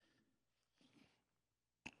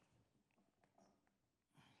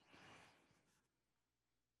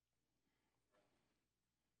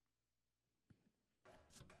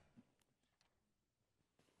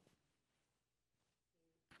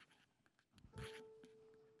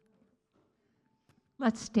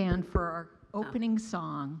Let's stand for our opening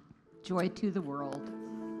song, Joy to the World.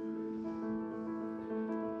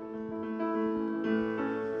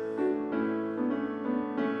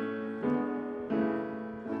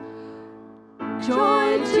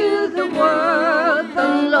 Joy to the world,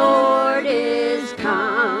 the Lord is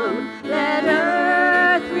come. Let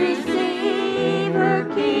earth receive her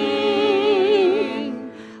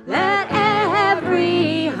King. Let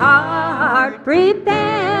every heart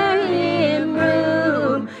prepare him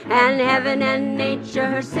room, and heaven and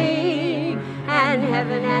nature sing, and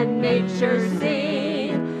heaven and nature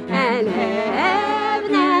sing, and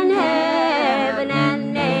heaven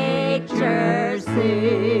and nature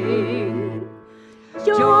sing.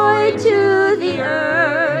 Joy to the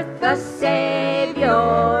earth, the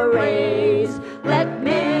Savior reigns. Let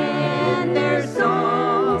men their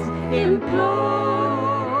songs employ,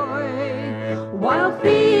 while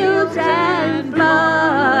fields and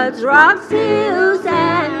floods, rocks, hills,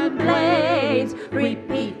 and plains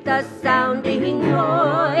repeat the sounding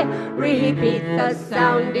joy, repeat the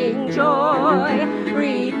sounding joy,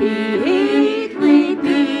 repeat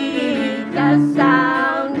the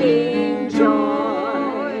sounding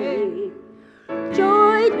joy.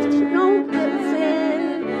 Joy no sin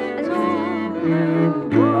and sorrow,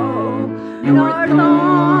 nor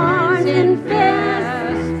thorns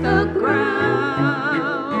infest the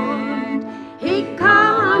ground. He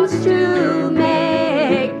comes to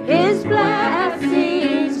make his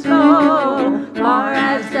blessings flow, far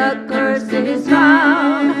as the curse is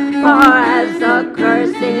found, far as the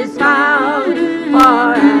curse is found,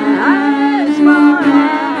 far as the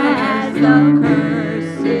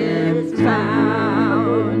curse is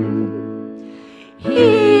found.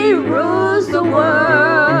 He rules the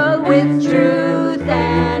world with truth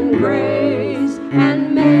and grace,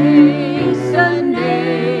 and makes the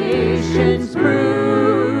nations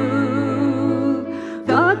prove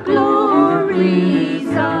the glories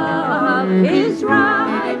of his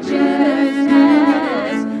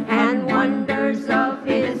righteousness, and wonders of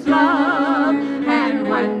his love, and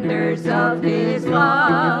wonders of his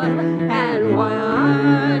love, and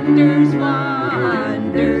wonders of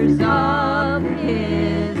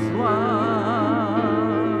his love.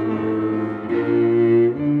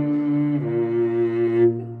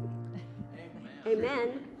 Amen.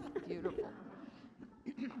 Beautiful.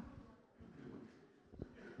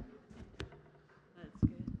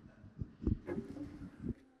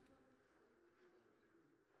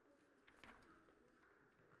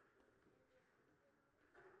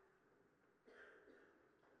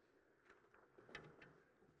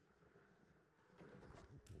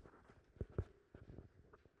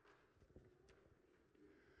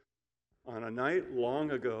 On a night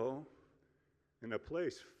long ago, in a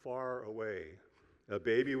place far away, a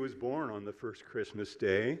baby was born on the first Christmas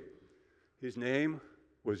day. His name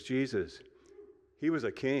was Jesus. He was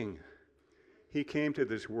a king. He came to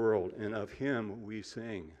this world, and of him we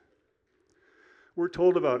sing. We're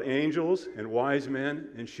told about angels and wise men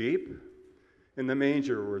and sheep in the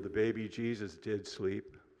manger where the baby Jesus did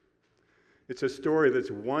sleep. It's a story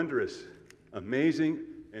that's wondrous, amazing,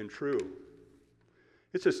 and true.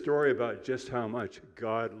 It's a story about just how much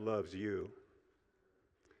God loves you.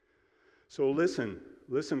 So listen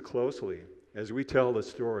closely as we tell the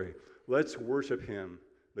story. Let's worship him,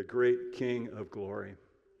 the great King of glory.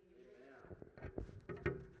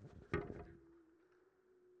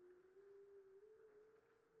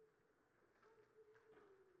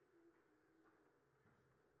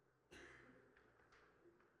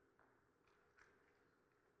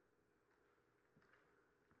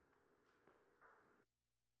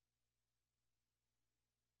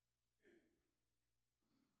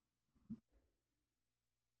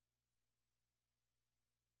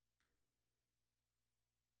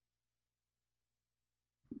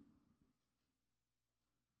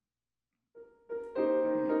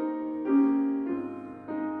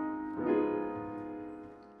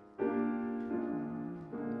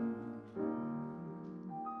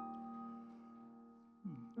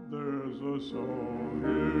 There's a song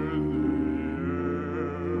in the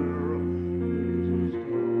air,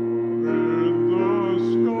 there's a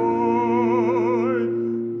star in the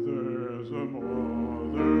sky, there's a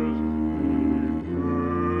mother's deep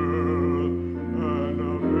breath, and a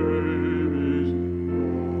baby's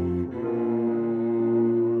low cry,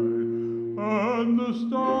 and the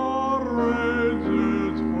star reads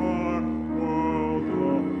its part while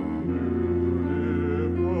the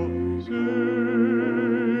beautiful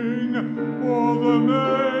sing. For the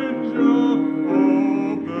manger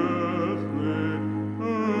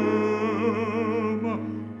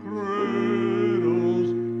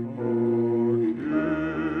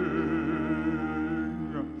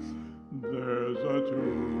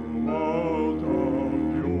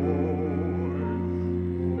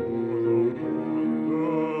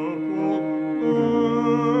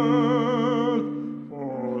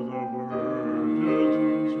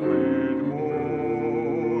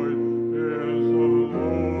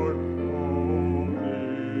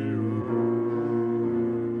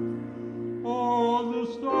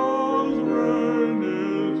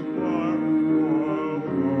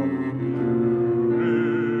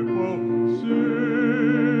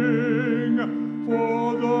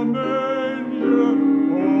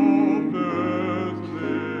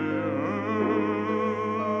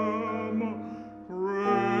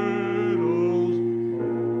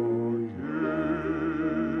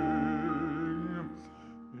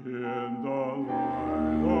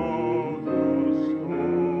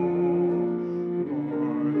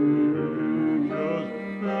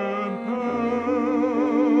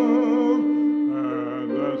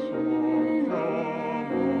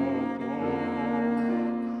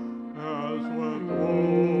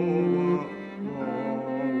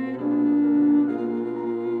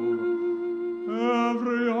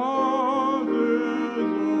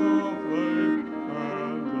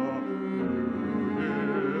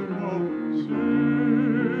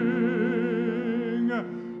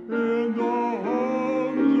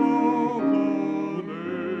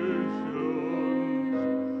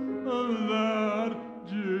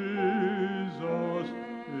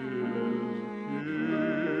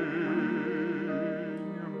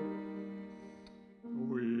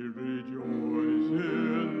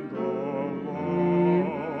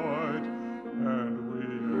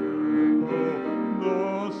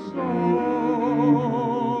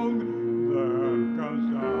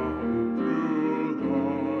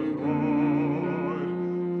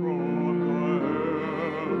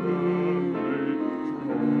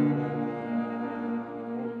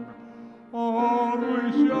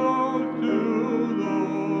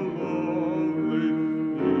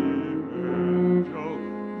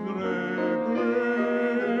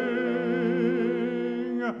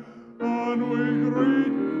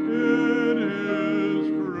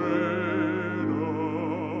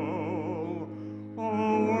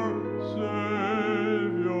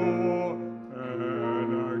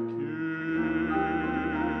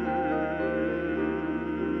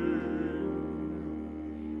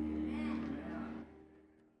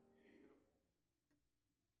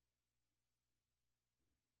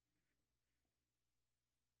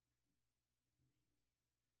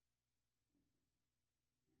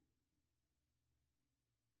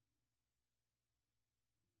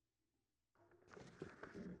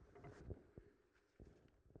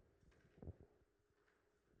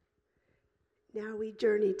Now we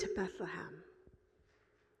journey to Bethlehem.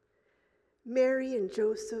 Mary and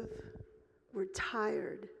Joseph were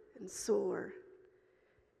tired and sore.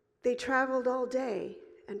 They traveled all day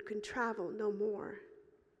and could travel no more.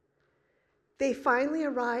 They finally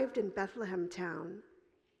arrived in Bethlehem town,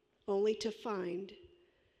 only to find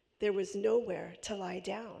there was nowhere to lie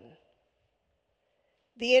down.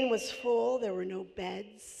 The inn was full, there were no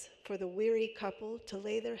beds for the weary couple to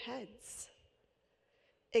lay their heads.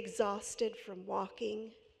 Exhausted from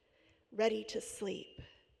walking, ready to sleep,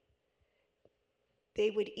 they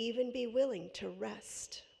would even be willing to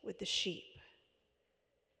rest with the sheep.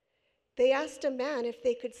 They asked a man if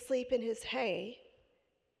they could sleep in his hay,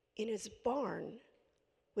 in his barn,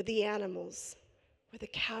 with the animals, where the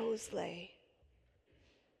cows lay.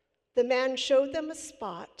 The man showed them a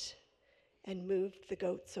spot and moved the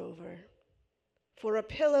goats over. For a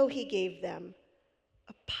pillow he gave them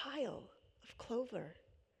a pile of clover.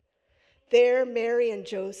 There Mary and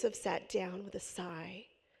Joseph sat down with a sigh.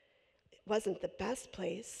 It wasn't the best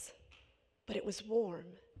place, but it was warm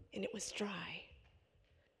and it was dry.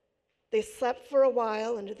 They slept for a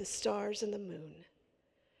while under the stars and the moon,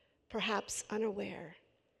 perhaps unaware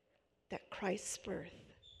that Christ's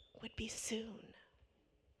birth would be soon.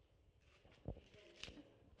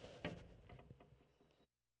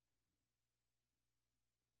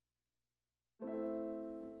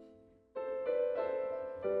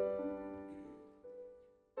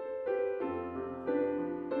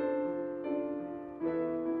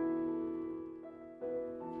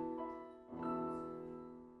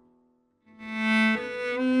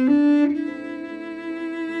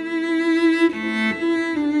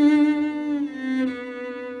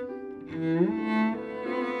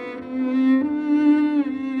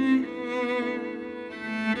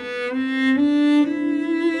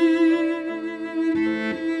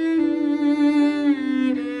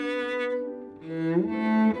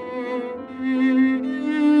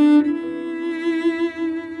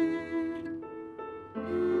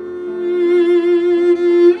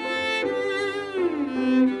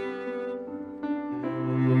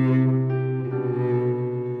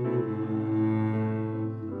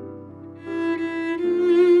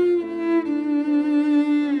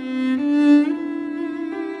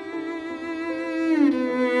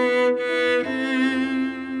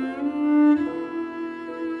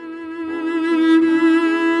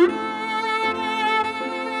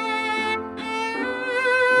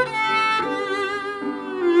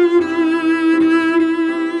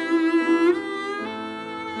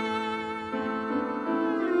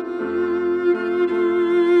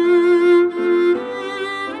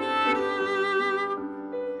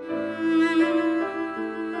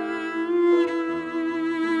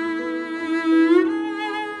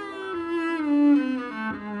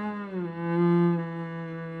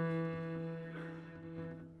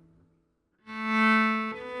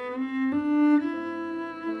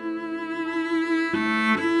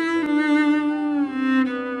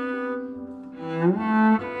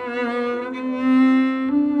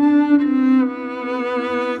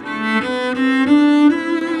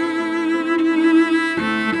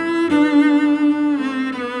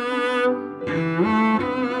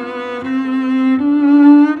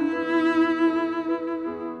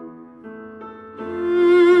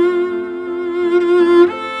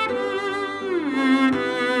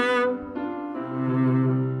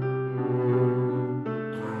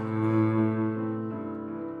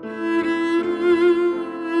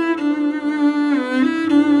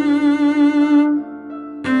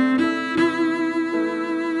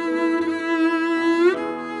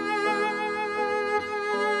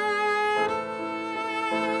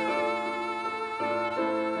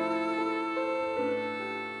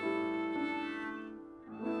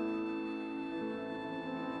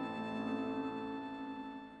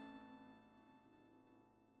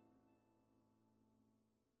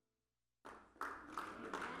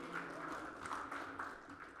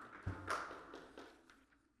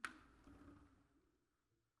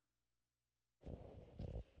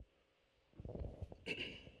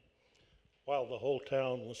 While the whole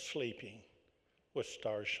town was sleeping, with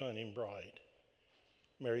stars shining bright,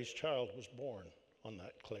 Mary's child was born on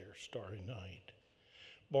that clear, starry night,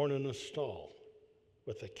 born in a stall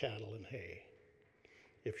with the cattle and hay.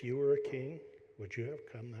 If you were a king, would you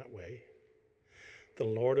have come that way? The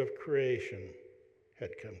Lord of creation had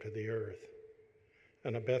come to the earth,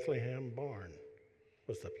 and a Bethlehem barn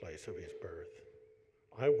was the place of his birth.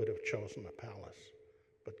 I would have chosen a palace,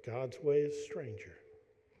 but God's way is stranger,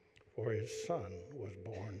 for his son was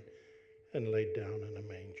born and laid down in a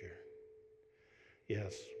manger.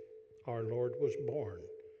 Yes, our Lord was born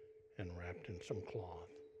and wrapped in some cloth,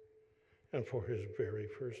 and for his very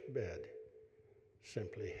first bed,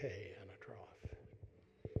 simply hay and a trough.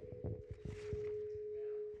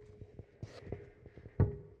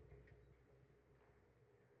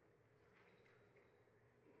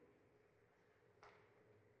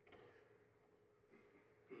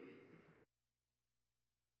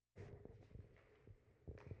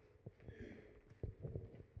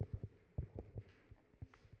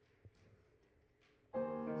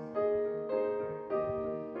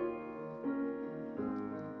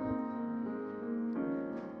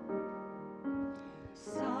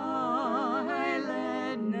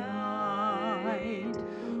 Silent night,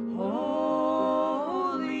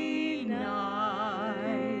 holy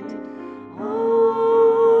night,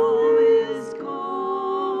 all is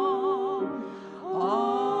calm,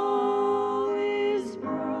 all is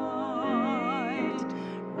bright,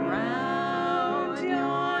 round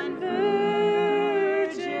yon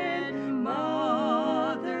virgin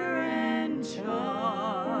mother and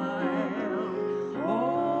child.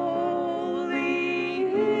 Holy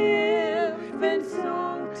infant,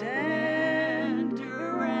 so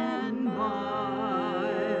tender and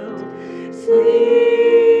mild,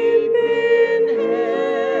 sleep in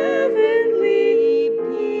heavenly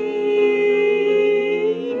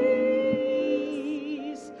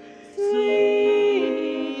peace.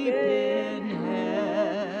 Sleep in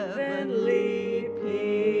heavenly peace.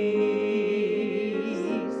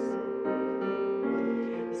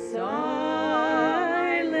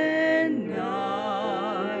 Silent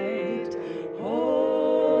night,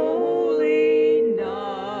 holy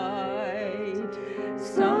night,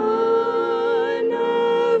 Son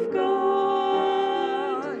of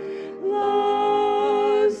God,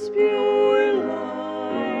 love's pure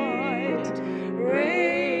light,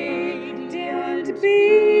 radiant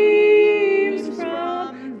beams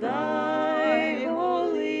from thy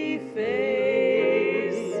holy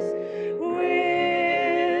face.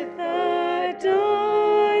 With the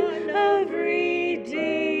dawn of redeeming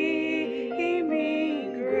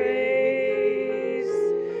grace,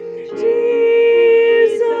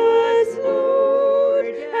 Jesus, Lord,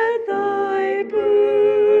 at thy birth.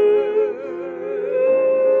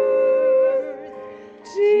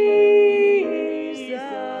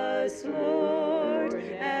 Jesus, Lord,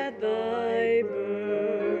 at thy birth.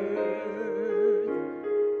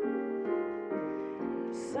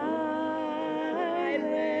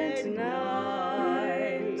 Silent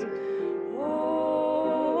night,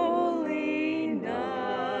 holy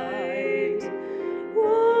night,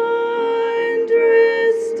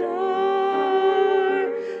 wondrous star,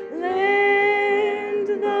 lend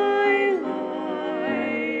thy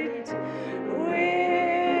light.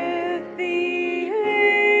 With the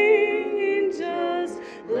angels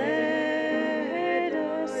let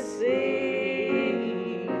us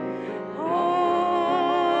sing.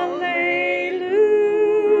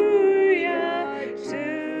 Hallelujah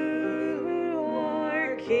to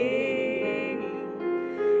our King.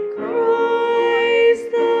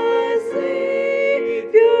 Christ the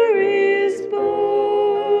Savior is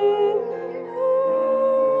born.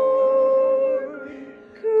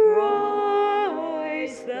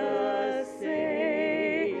 Christ the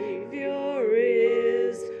Savior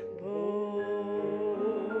is born.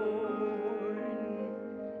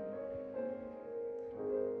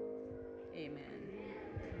 Amen.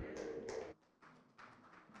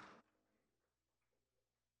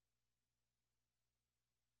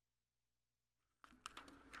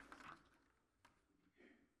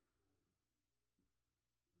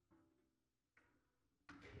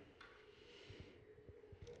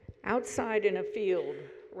 Outside in a field,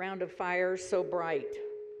 round a fire so bright,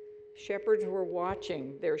 shepherds were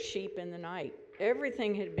watching their sheep in the night.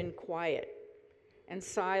 Everything had been quiet and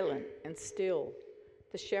silent and still.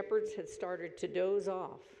 The shepherds had started to doze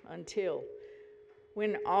off until,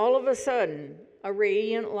 when all of a sudden, a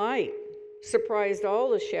radiant light surprised all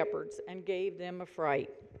the shepherds and gave them a fright.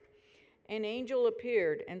 An angel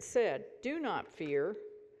appeared and said, "Do not fear,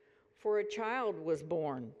 for a child was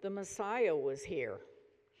born, the Messiah was here,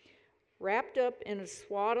 wrapped up in a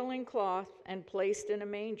swaddling cloth and placed in a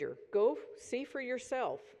manger. Go see for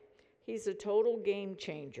yourself. He's a total game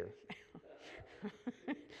changer."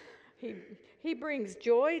 He brings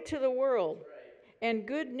joy to the world and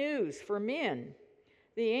good news for men.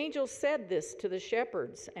 The angel said this to the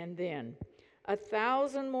shepherds, and then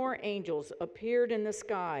 1,000 more angels appeared in the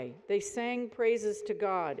sky. They sang praises to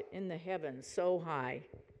God in the heavens so high.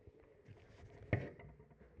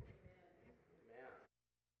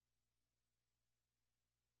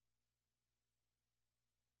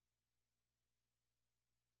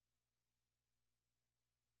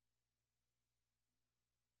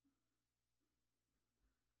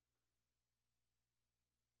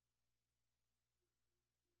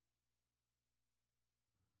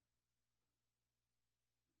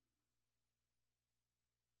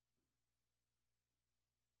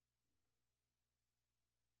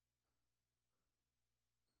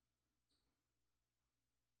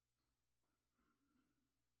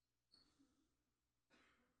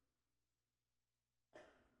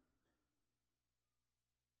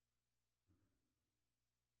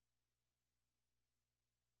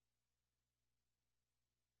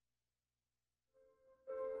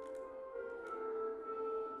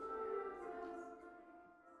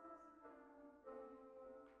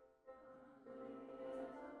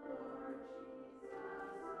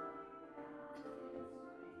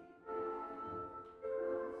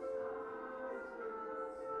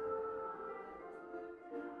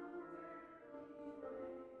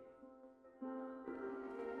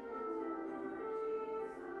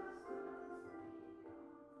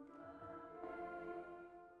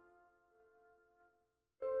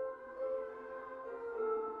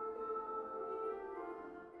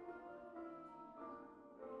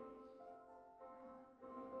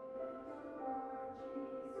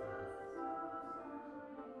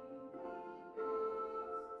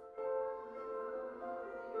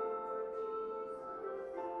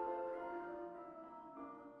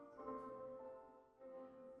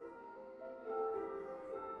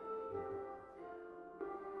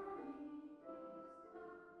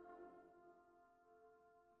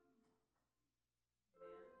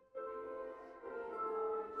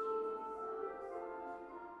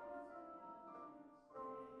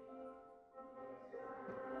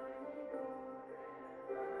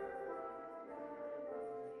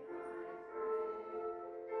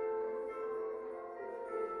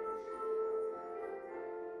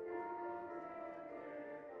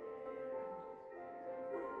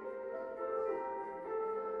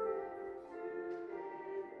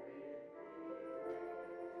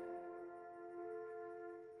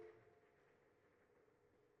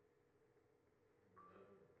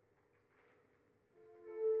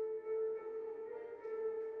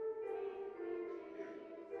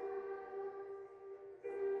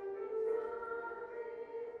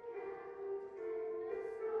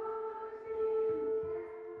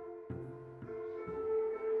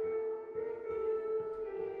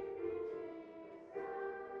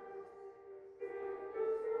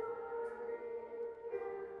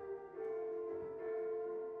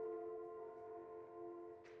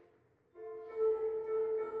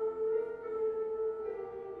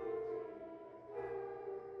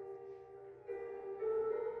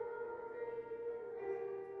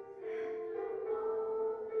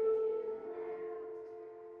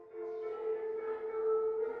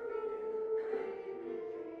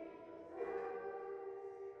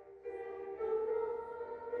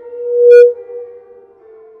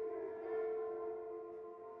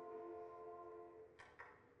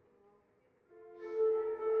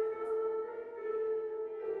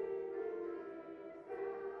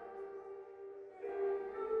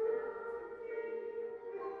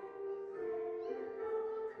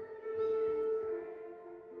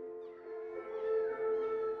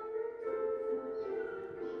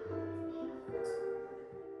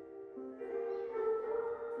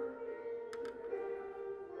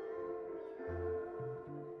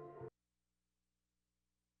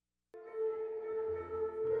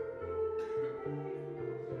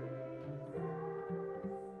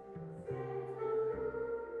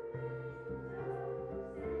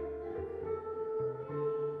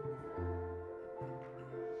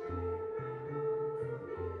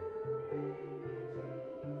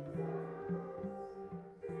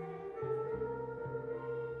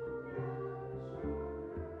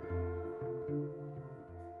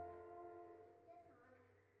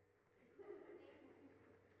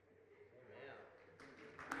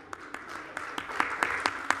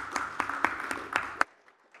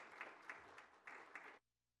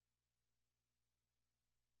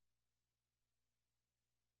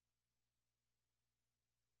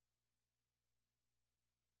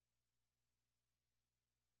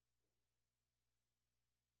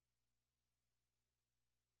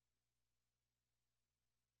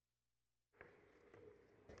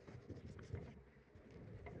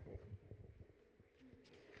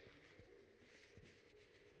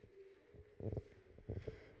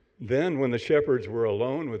 Then, when the shepherds were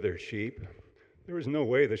alone with their sheep, there was no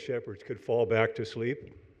way the shepherds could fall back to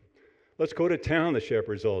sleep. Let's go to town, the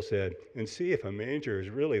shepherds all said, and see if a manger is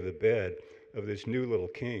really the bed of this new little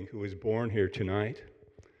king who was born here tonight.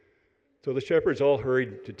 So the shepherds all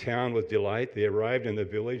hurried to town with delight. They arrived in the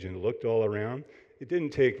village and looked all around. It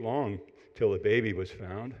didn't take long till the baby was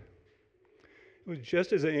found. It was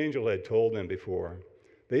just as the angel had told them before.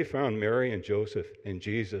 They found Mary and Joseph and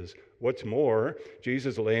Jesus. What's more,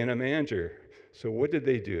 Jesus lay in a manger. So what did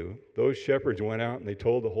they do? Those shepherds went out and they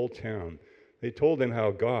told the whole town. They told them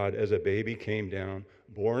how God, as a baby, came down,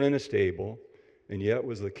 born in a stable, and yet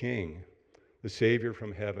was the King, the Savior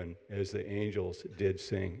from heaven, as the angels did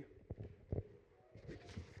sing.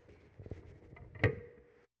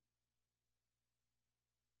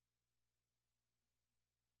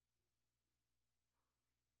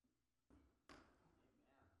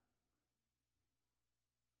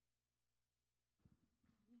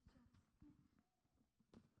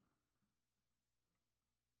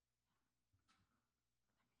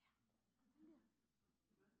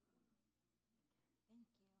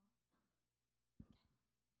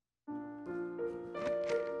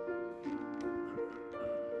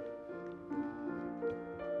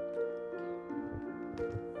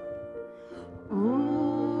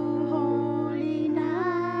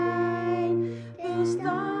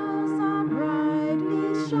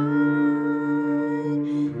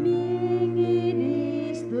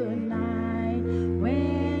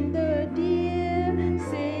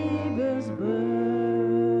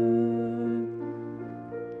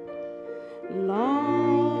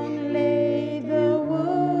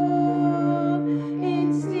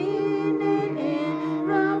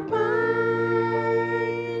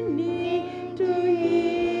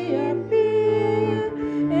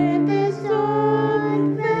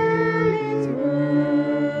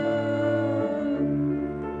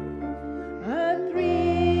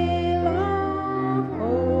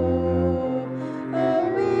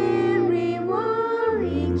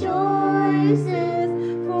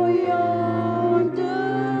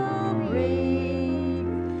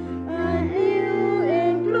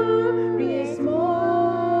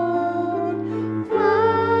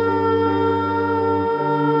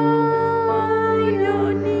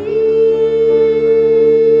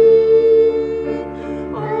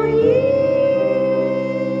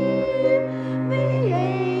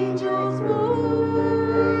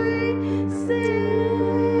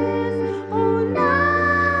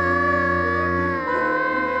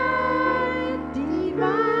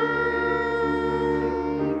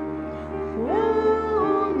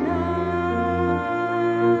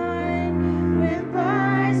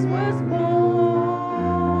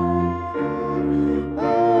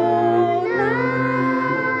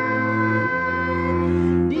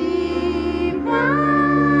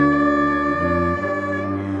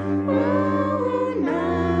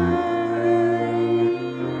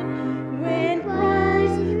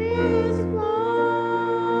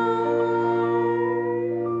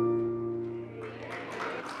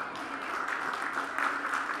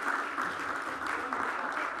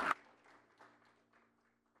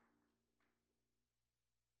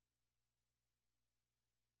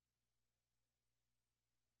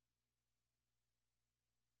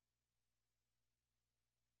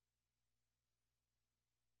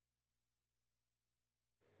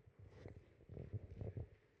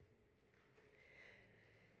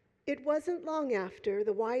 It wasn't long after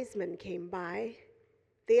the wise men came by.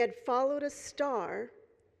 They had followed a star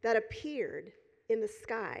that appeared in the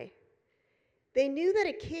sky. They knew that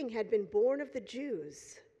a king had been born of the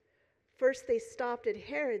Jews. First, they stopped at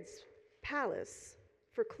Herod's palace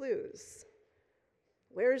for clues.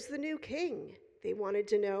 Where's the new king? They wanted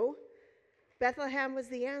to know. Bethlehem was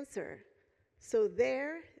the answer. So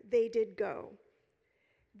there they did go.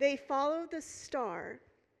 They followed the star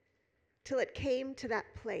till it came to that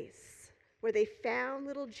place where they found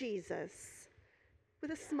little Jesus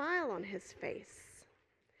with a smile on his face.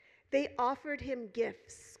 They offered him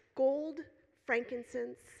gifts, gold,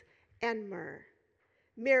 frankincense, and myrrh.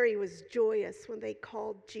 Mary was joyous when they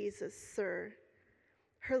called Jesus Sir.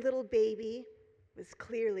 Her little baby was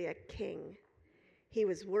clearly a king. He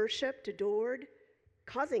was worshiped, adored,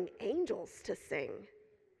 causing angels to sing.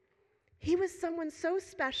 He was someone so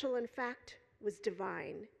special, in fact, was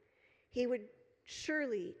divine. He would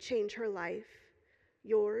surely change her life,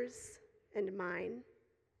 yours and mine.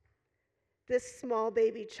 This small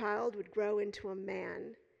baby child would grow into a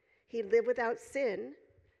man. He'd live without sin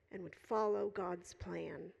and would follow God's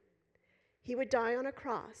plan. He would die on a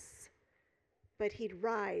cross, but he'd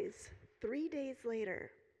rise 3 days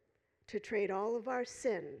later to trade all of our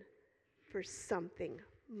sin for something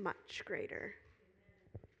much greater.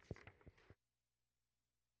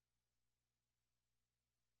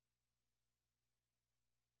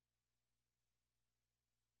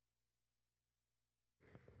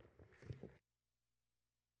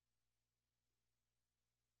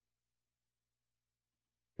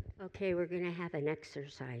 Okay, we're going to have an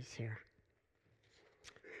exercise here.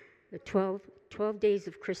 The 12 days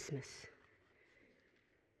of Christmas.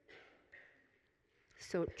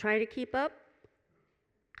 So try to keep up.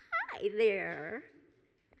 Hi there.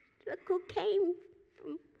 Look who came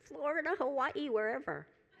from Florida, Hawaii, wherever.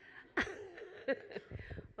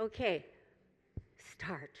 Okay,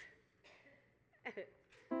 start.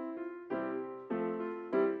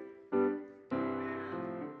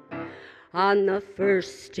 On the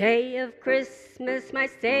first day of Christmas, my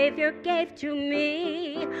Savior gave to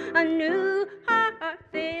me a new heart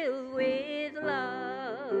filled with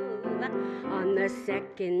love. On the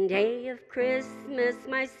second day of Christmas,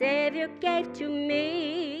 my Savior gave to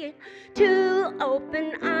me two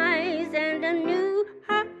open eyes and a new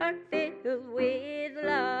heart filled with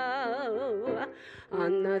love.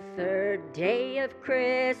 On the third day of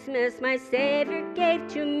Christmas, my Savior gave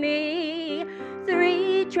to me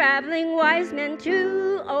three traveling wise men,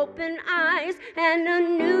 two open eyes, and a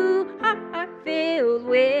new heart filled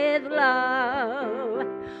with love.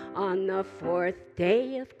 On the fourth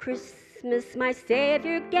day of Christmas, my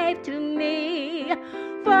Savior gave to me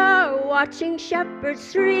four watching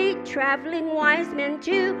shepherds, three traveling wise men,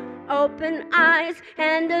 two open eyes,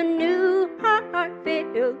 and a new heart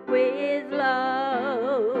filled with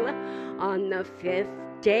love. On the fifth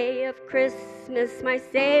day of Christmas, my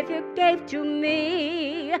Savior gave to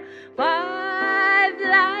me five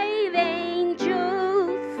live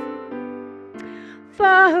angels,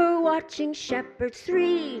 four watching shepherds,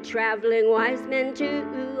 three traveling wise men, two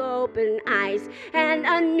open eyes, and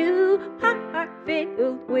a new heart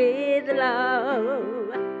filled with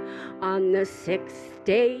love. On the sixth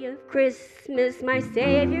day of Christmas, my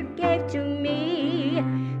Savior gave to me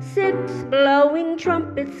six blowing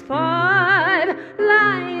trumpets, five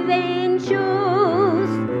live angels,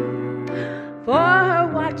 four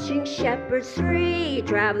watching shepherds, three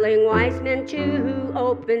traveling wise men, two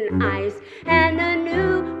open eyes, and a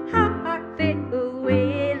new heart filled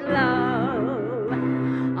with love.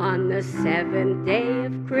 On the seventh day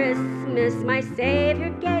of Christmas, my Savior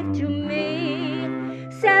gave to me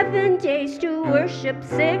 7 days to worship,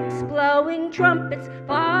 six blowing trumpets,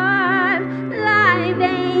 five live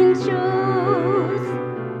angels,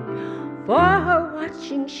 four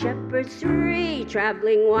watching shepherds, three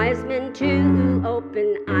traveling wise men, two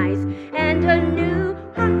open eyes, and a new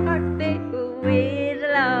heart filled with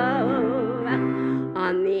love.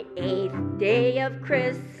 On the 8th day of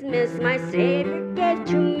Christmas, my Savior gave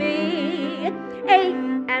to me 8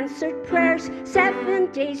 answered prayers,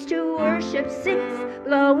 7 days to worship, 6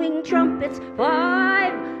 blowing trumpets,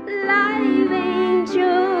 5 live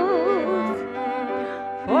angels,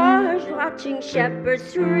 4 watching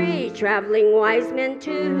shepherds, 3 traveling wise men,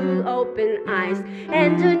 2 open eyes,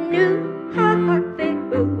 and a new heart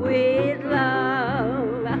filled with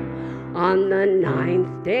love. On the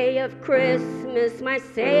 9th day of Christmas, my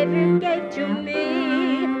Savior gave to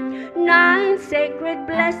me 9 sacred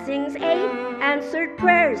blessings, 8 answered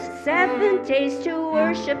prayers, 7 days to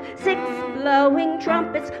worship, 6 blowing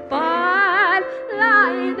trumpets, 5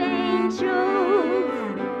 live angels,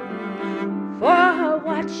 4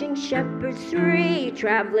 watching shepherds, 3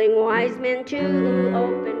 traveling wise men, 2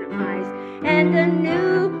 open eyes, and a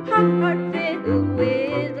new heart filled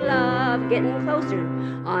with love. Getting closer.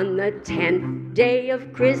 On the 10th day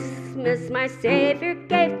of Christmas, my Savior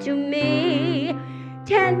gave to me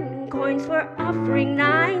 10 coins for offering,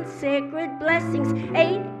 9 sacred blessings,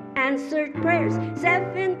 8 answered prayers,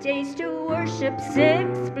 7 days to worship,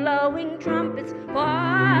 6 blowing trumpets,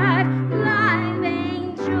 5 live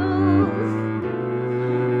angels,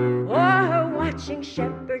 4 watching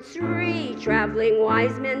shepherds, 3 traveling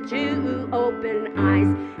wise men, 2 open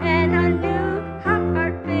eyes, and a new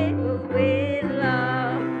heart filled with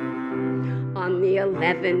love. On the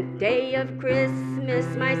 11th day of Christmas,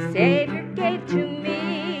 my Savior gave to me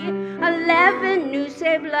 11 new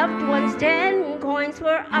saved loved ones, 10 coins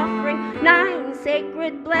for offering, 9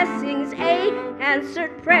 sacred blessings, 8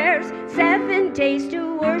 answered prayers, 7 days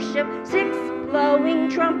to worship, 6 blowing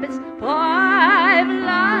trumpets, 5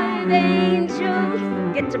 live angels.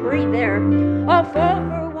 Get to breathe there. Oh,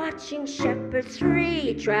 4 watching shepherds,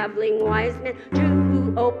 3 traveling wise men,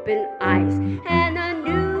 2 open eyes, and a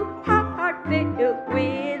new heart filled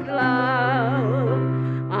with love.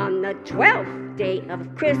 On the 12th day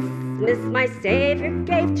of Christmas, my Savior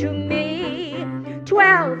gave to me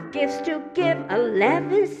 12 12 gifts to give,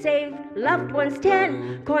 11 saved, loved ones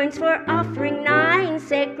 10, coins for offering 9,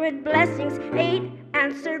 sacred blessings 8,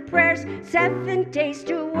 answered prayers 7, days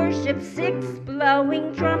to worship 6,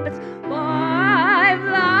 blowing trumpets 5,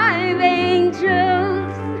 live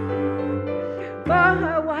angels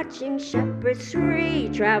 4, watching shepherds 3,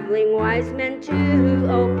 traveling wise men 2,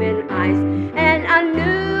 open eyes and a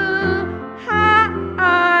new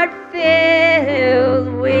heart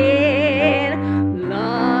filled with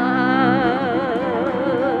love.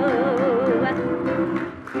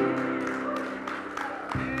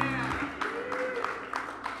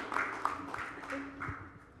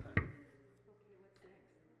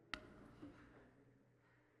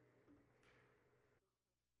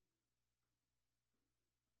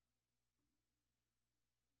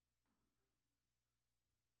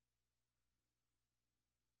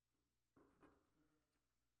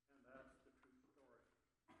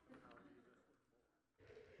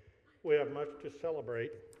 We have much to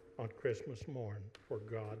celebrate on Christmas morn, for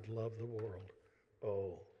God loved the world.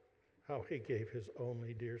 Oh, how he gave his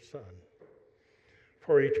only dear Son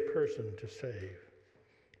for each person to save.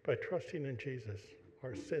 By trusting in Jesus,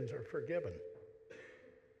 our sins are forgiven.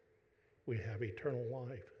 We have eternal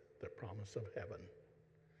life, the promise of heaven.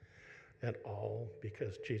 And all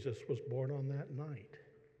because Jesus was born on that night.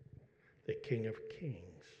 The King of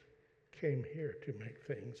Kings came here to make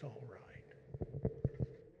things all right.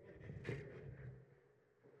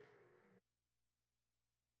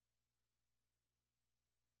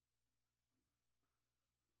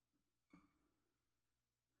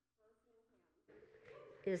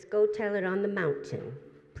 Is Go Tell It on the Mountain.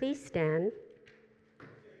 Please stand.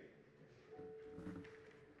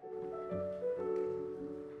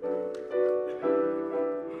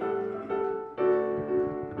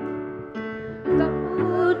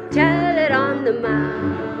 Go tell it on the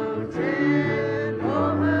mountain,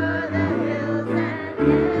 over the hills and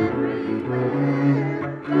everywhere.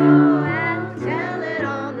 Go and tell it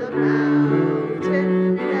on the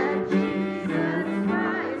mountain that Jesus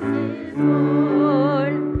Christ is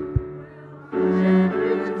born.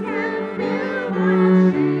 Shepherds have been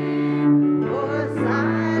watching for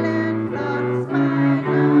silent flocks by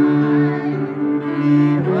night.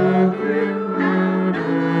 Behold, throughout the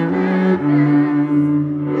heavens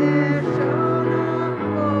there shone a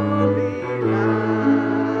holy light.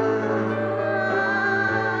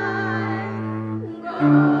 Go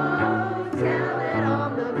tell it on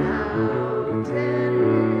the mountain,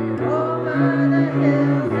 over the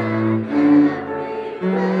hills and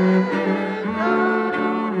everywhere.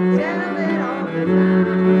 Tell it on the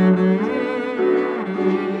mountain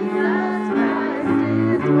that Jesus Christ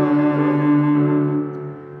is born.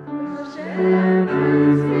 The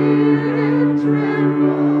shepherds feared and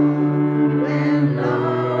trembled when low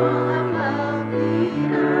above the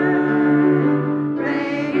earth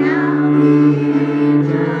rang out the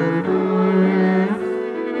angel chorus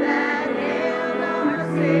that hailed our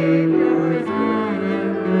Savior's birth.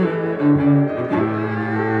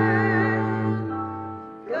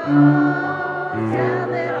 Go tell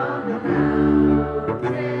it on the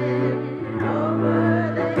mountain, over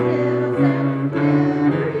the hills and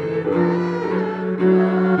everywhere. Go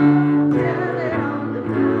tell it on the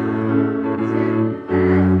mountain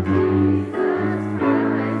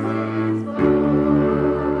that Jesus Christ is born.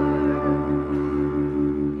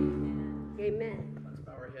 Amen. Let's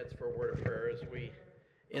bow our heads for a word of prayer as we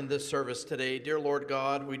end this service today. Dear Lord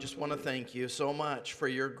God, we just want to thank you so much for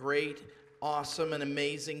your great, awesome, and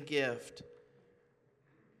amazing gift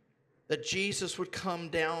that Jesus would come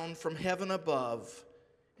down from heaven above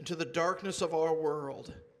into the darkness of our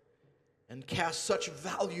world and cast such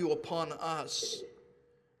value upon us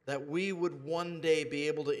that we would one day be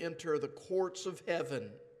able to enter the courts of heaven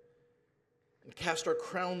and cast our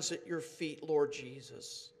crowns at your feet, Lord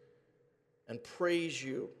Jesus, and praise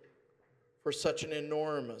you for such an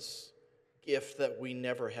enormous gift that we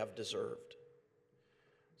never have deserved.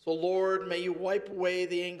 So, Lord, may you wipe away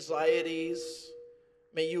the anxieties.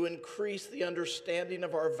 May you increase the understanding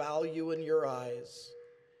of our value in your eyes.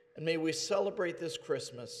 And may we celebrate this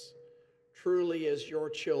Christmas truly as your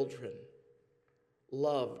children,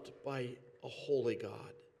 loved by a holy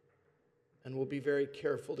God. And we'll be very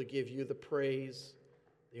careful to give you the praise,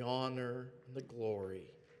 the honor, and the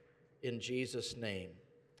glory. In Jesus' name,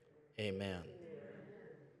 amen.